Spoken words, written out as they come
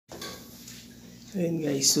Ayun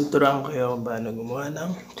guys, tuturuan ko kayo kung paano gumawa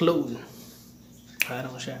ng clone.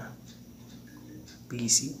 Parang siya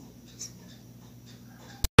busy.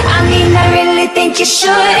 I mean, I really think you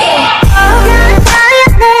should.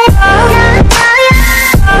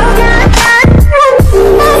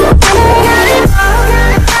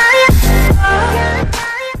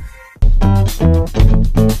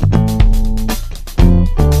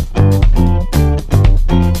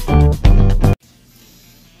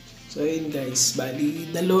 So ayun guys, bali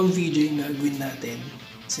dalawang video yung gagawin natin.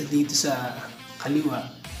 Isa dito sa kaliwa,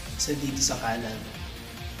 isa dito sa kanan.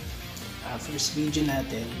 First video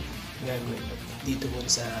natin gagawin dito muna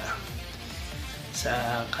sa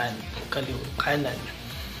kanan.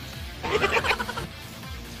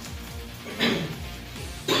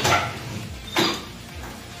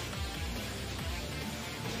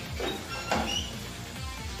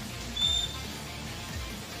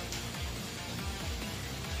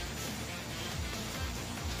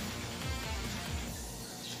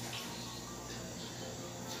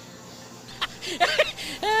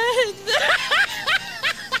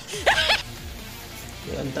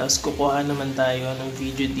 Yun, tapos kukuha naman tayo ng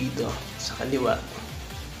video dito sa kaliwa.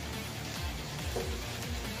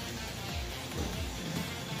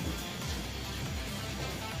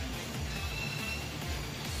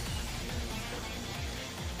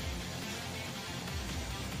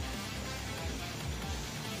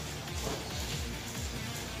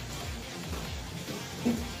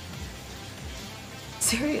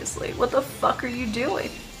 Seriously, what the fuck are you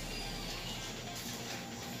doing?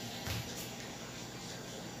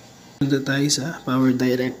 Punta tayo sa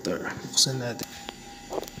POWERDIRECTOR. Buksan natin.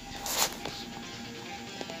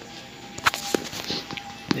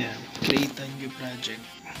 Yan. Create a new project.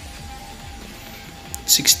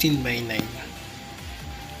 16:9.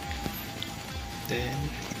 Then,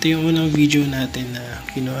 ito yung unang video natin na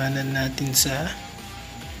kinuhanan natin sa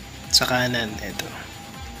kanan. Ito.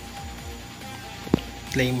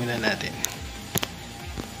 Play muna natin.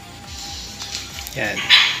 Yan.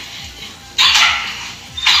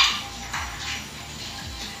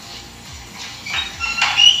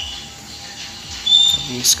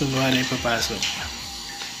 Tapos kunwari papasok.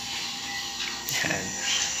 Yan.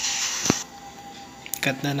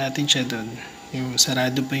 Cut na natin siya doon. Yung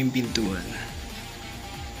sarado pa yung pintuan.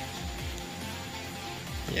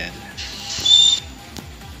 Yan.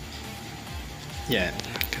 Yan.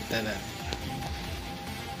 Cut na natin.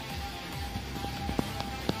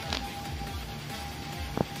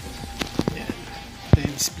 Yan.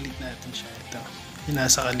 Then split natin siya. Ito. Yung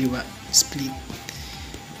nasa kaliwa. Split.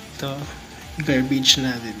 Ito. Garbage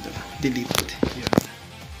natin to. Delete. Yun.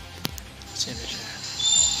 Sino siya?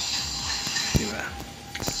 Diba?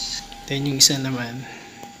 Then yung isa naman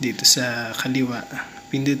dito sa kaliwa.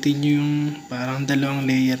 Pindutin nyo yung parang dalawang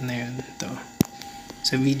layer na yun. Ito.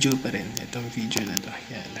 Sa video pa rin. Itong video na to.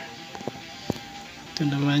 Yan.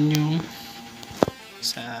 Ito naman yung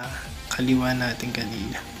sa kaliwa natin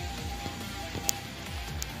kanina.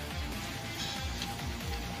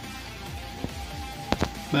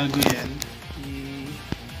 Bago yan,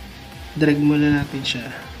 drag muna natin siya.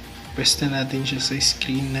 Press na natin siya sa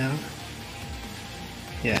screen na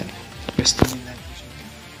yan. Press na natin siya.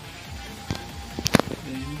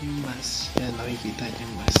 Then yung mask. Yan, nakikita niyo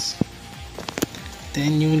yung mask.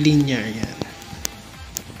 Then yung linear. Yan.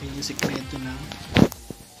 Yan yung sekreto na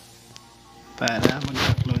para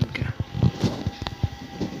mag-upload ka.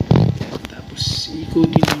 Yan. Tapos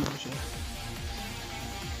i-coding mo siya.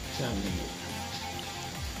 Sabi mo.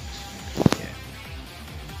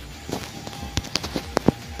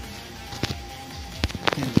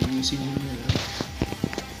 Ayusin mo na lang.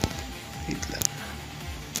 Wait lang.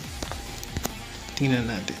 Tingnan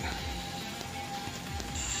natin.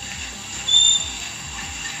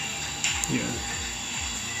 Yun.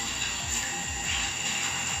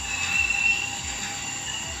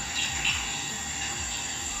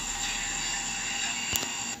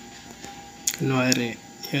 Kunwari,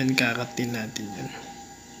 yan kakatin natin yan.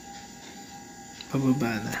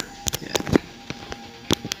 Pababa na. Yan.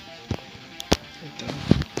 Ito.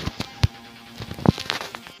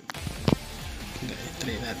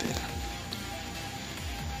 Try natin.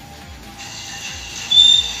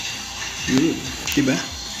 Yun. Diba?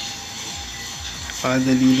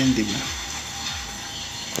 Pakadali lang, diba?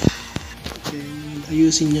 Then,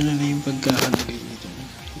 ayusin nyo na yung pagkakalagay nito.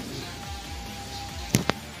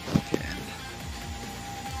 Yan.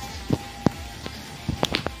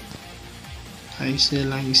 Ayos na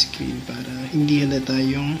lang yung screen para hindi halata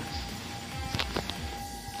yung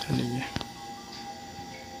ano niya.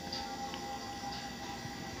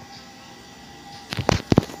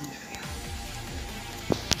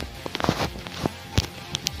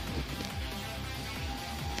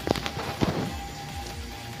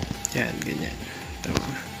 Yan, ganyan. Ito.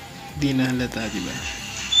 Di na halata, diba?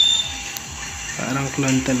 Parang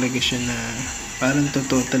clone talaga siya na, parang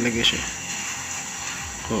totoo talaga siya.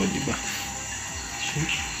 Oo, diba?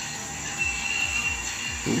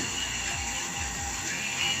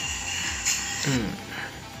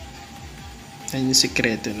 Yan yung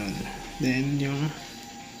sikreto nun. Then, yung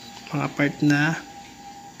mga part na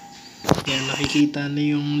yan, nakikita na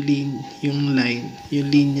yung line, yung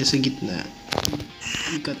linya sa gitna.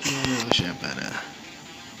 I-cut mo lang siya para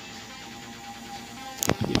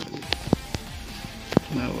yun.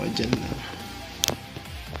 Bawa dyan lang.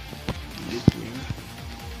 Delete mo.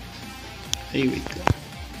 Ay, wait lang.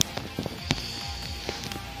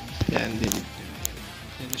 Yan, delete.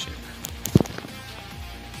 Yan siya.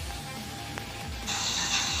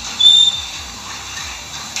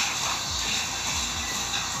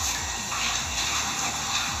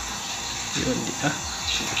 Yun, di ba?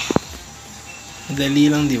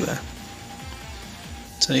 Madali lang, di ba?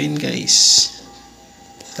 So, yun guys.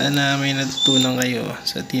 Sana may natutunan kayo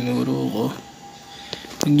sa tinuro ko.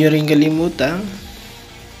 Huwag nyo rin kalimutang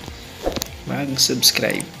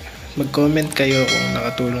mag-subscribe. Mag-comment kayo kung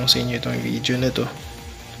nakatulong sa inyo itong video na to.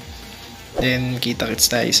 Then, kita-kits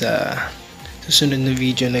tayo sa susunod na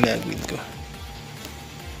video na gagawin ko.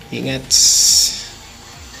 Ingat!